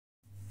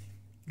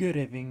Good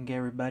evening,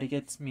 everybody.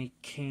 It's me,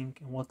 King,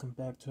 and welcome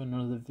back to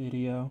another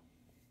video.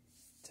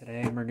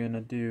 Today we're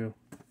gonna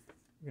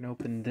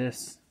open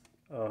this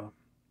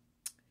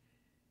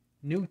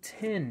new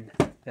tin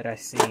that I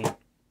seen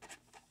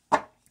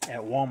at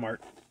Walmart.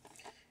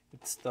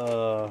 It's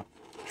the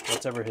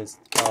whatever his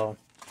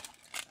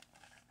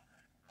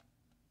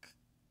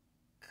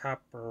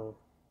Copper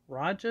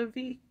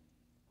Rajavi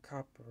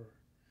Copper.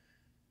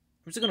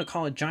 I'm just gonna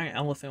call it Giant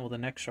Elephant with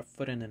an extra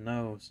foot in the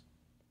nose.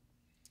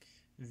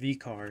 V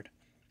card.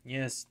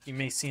 Yes, you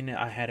may have seen it.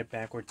 I had it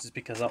backwards just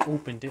because I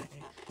opened it.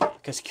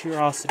 Because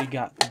curiosity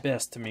got the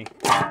best of me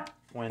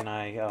when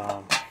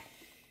I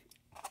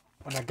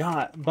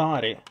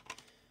bought it.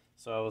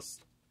 So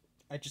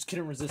I just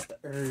couldn't resist the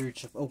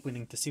urge of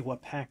opening to see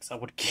what packs I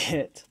would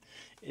get.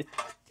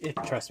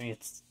 Trust me,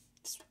 it's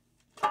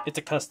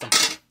a custom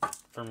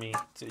for me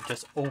to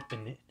just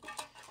open it.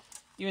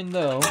 Even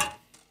though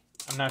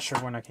I'm not sure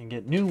when I can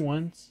get new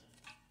ones,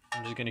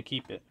 I'm just gonna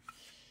keep it.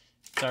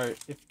 Sorry,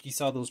 if you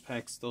saw those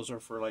packs, those are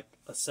for like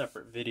a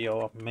separate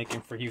video I'm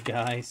making for you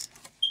guys.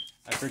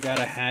 I forgot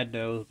I had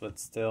those, but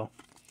still.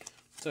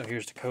 So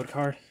here's the code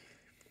card.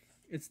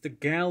 It's the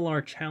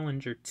Galar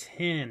Challenger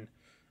 10.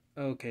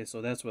 Okay,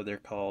 so that's what they're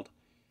called.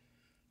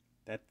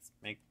 That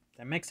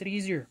makes it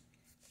easier.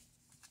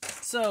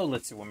 So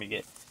let's see what we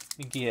get.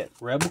 We get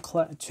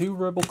two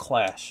Rebel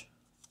Clash,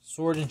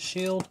 Sword and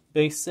Shield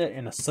base set,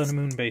 and a Sun and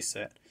Moon base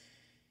set.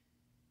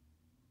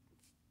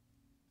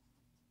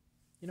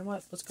 You know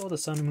what? Let's go with the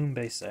Sun and Moon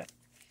base set.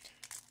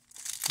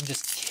 I'm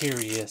just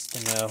curious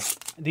to know.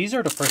 These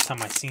are the first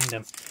time I've seen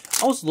them.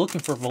 I was looking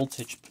for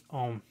Voltage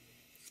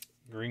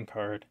green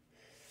card.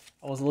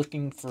 I was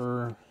looking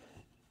for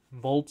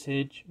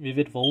Voltage,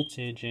 Vivid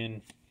Voltage,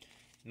 and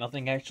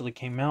nothing actually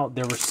came out.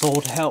 They were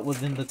sold out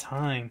within the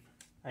time.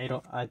 I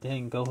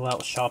didn't go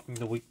out shopping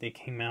the week they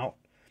came out.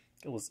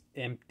 It was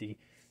empty.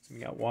 So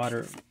we got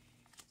water.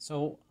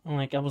 So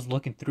I was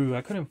looking through.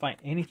 I couldn't find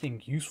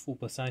anything useful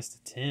besides the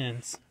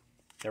tins.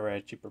 They were at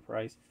a cheaper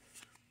price.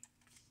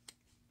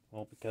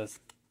 Well, because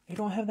they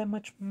don't have that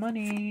much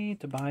money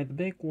to buy the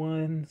big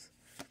ones.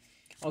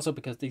 Also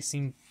because they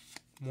seem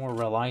more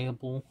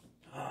reliable.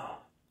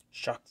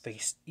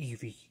 Shockface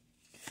Eevee.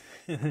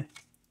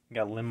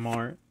 Got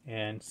Limart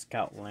and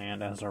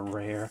Scoutland as a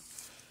rare.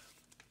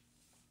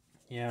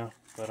 Yeah,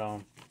 but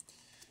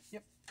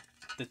yep.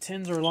 The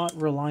tins are a lot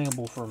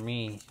reliable for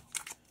me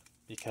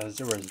because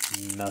there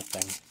was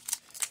nothing.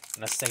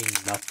 When I say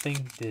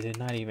nothing, they did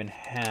not even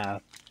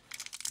have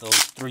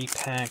those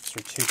 3-packs or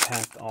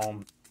 2-pack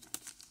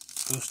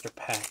booster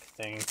pack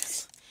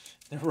things.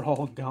 They were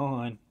all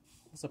gone.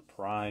 I'm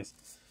surprised.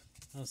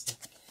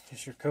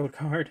 Here's your code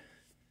card.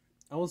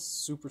 I was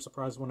super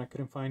surprised when I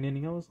couldn't find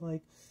any. I was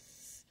like,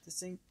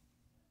 this ain't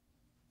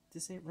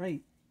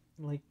right.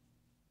 Like,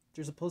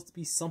 there's supposed to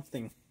be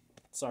something.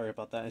 Sorry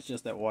about that. It's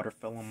just that water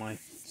fell on my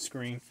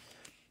screen.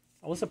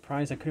 I was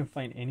surprised I couldn't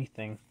find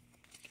anything.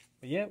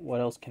 But yeah, what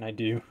else can I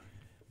do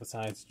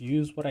besides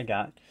use what I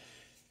got?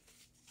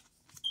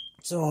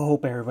 So I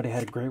hope everybody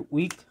had a great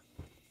week.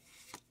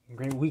 A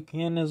great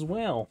weekend as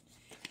well.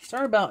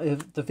 Sorry about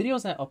if the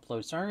videos that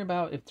upload. Sorry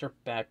about if they're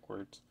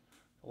backwards.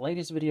 The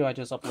latest video I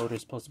just uploaded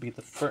is supposed to be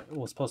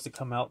was supposed to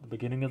come out the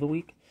beginning of the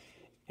week,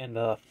 and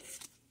the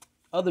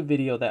other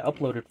video that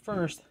uploaded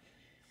first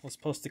was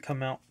supposed to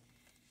come out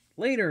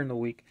later in the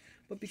week.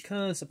 But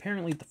because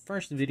apparently the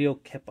first video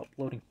kept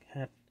uploading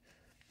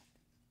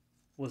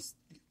was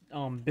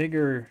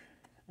bigger.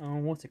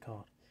 What's it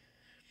called?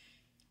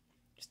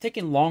 It's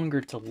taking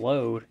longer to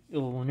load. It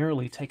will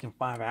nearly take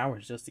 5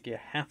 hours just to get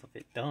half of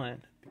it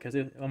done. Because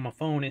on my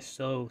phone it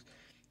shows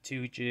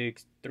 2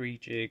 gigs, 3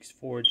 gigs,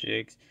 4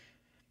 gigs.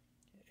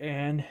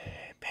 And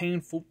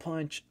painful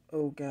punch.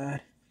 Oh god.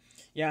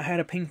 Yeah, I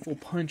had a painful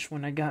punch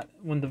when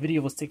the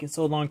video was taking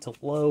so long to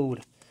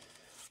load.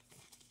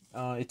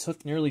 It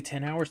took nearly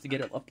 10 hours to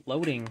get it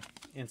uploading.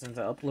 And since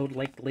I upload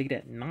late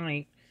at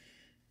night,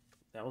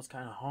 that was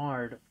kind of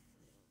hard.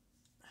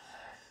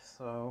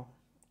 So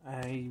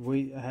I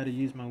had to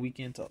use my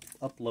weekend to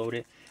upload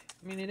it.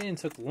 I mean, it didn't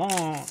take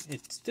long.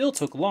 It still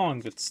took long,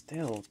 but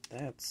still,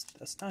 that's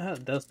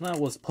not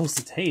what's supposed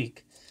to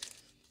take.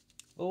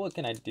 But what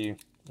can I do?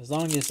 As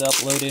long as it's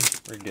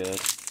uploaded, we're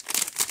good.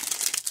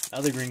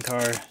 Another green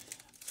card.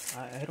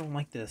 I don't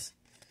like this.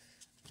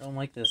 I don't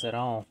like this at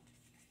all.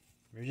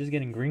 You're just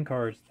getting green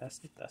cards. That's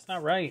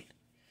not right.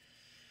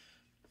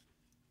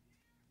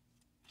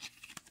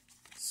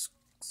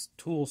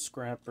 Tool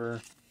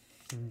Scrapper.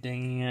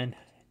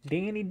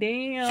 Danny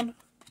Dan,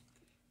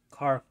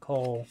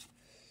 Carcoal,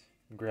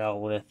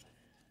 Growlithe,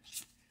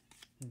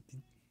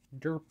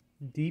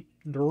 Deep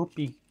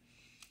Derpy,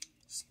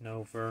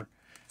 Snover,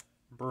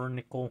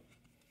 Burnicle,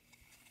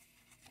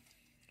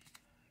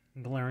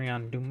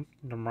 Galarian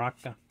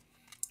Dumraka,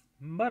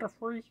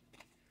 Butterfree,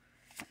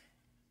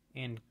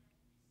 and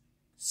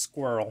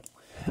Squirrel.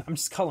 I'm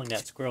just calling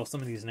that Squirrel.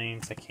 Some of these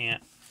names I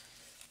can't.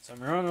 So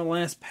we're on the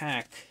last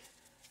pack.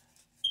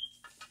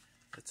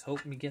 Let's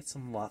hope we get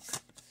some luck.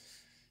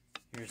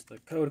 Here's the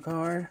code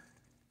card.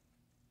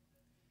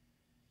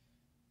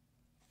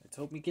 Let's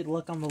hope we get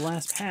luck on the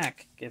last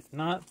pack. If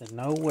not, then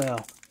oh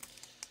well.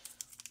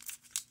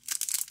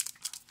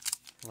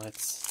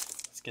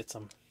 Let's get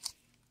some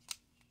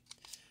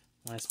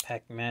last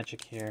pack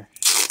magic here.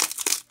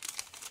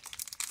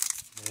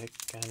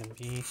 It's gonna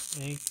be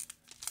a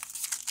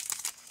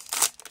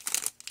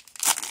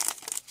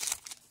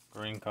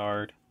green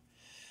card.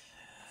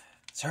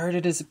 Sorry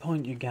to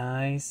disappoint you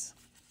guys.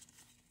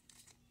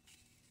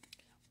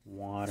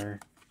 Water.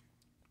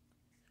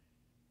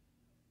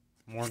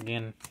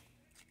 Morgan.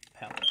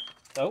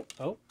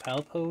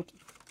 Palpode.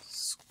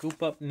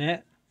 Scoop Up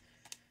Net.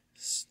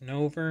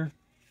 Snover.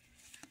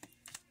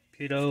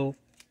 Pito.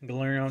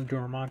 Galarian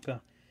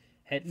Dormaka.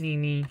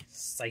 Hetnini.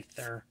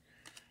 Scyther.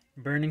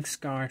 Burning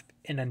Scarf.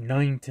 And a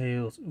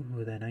Ninetales.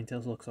 Ooh, that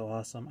Ninetales looks so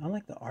awesome. I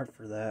like the art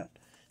for that.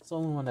 It's the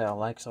only one that I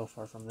like so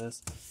far from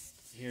this.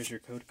 Here's your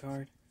code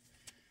card.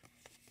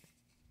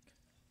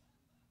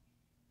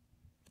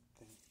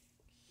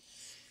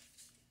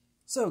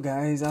 So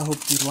guys, I hope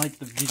you liked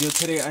the video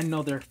today. I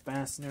know they're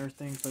fast and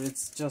everything, but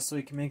it's just so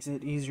it makes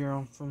it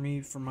easier for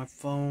me for my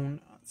phone,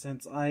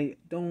 since I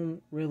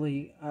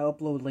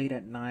upload late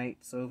at night,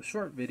 so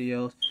short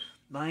videos.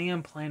 But I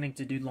am planning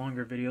to do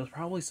longer videos,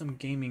 probably some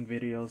gaming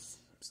videos.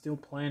 I'm still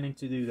planning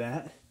to do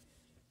that,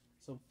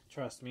 so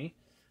trust me.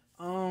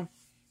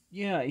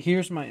 Yeah,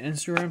 here's my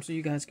Instagram so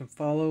you guys can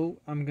follow.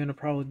 I'm gonna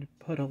probably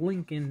put a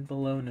link in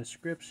below in the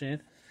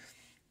description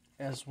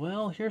as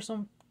well. Here's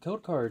some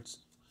code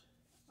cards.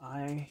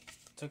 I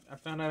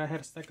found out I had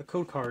a stack of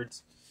code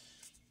cards.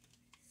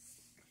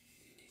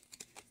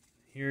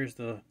 Here's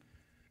the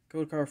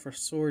code card for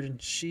Sword and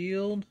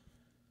Shield.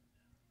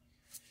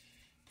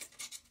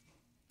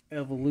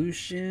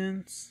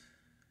 Evolutions.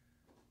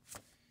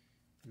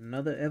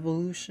 Another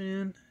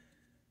evolution.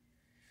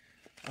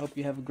 I hope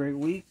you have a great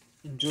week.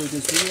 Enjoy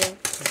this video.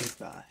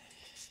 Goodbye.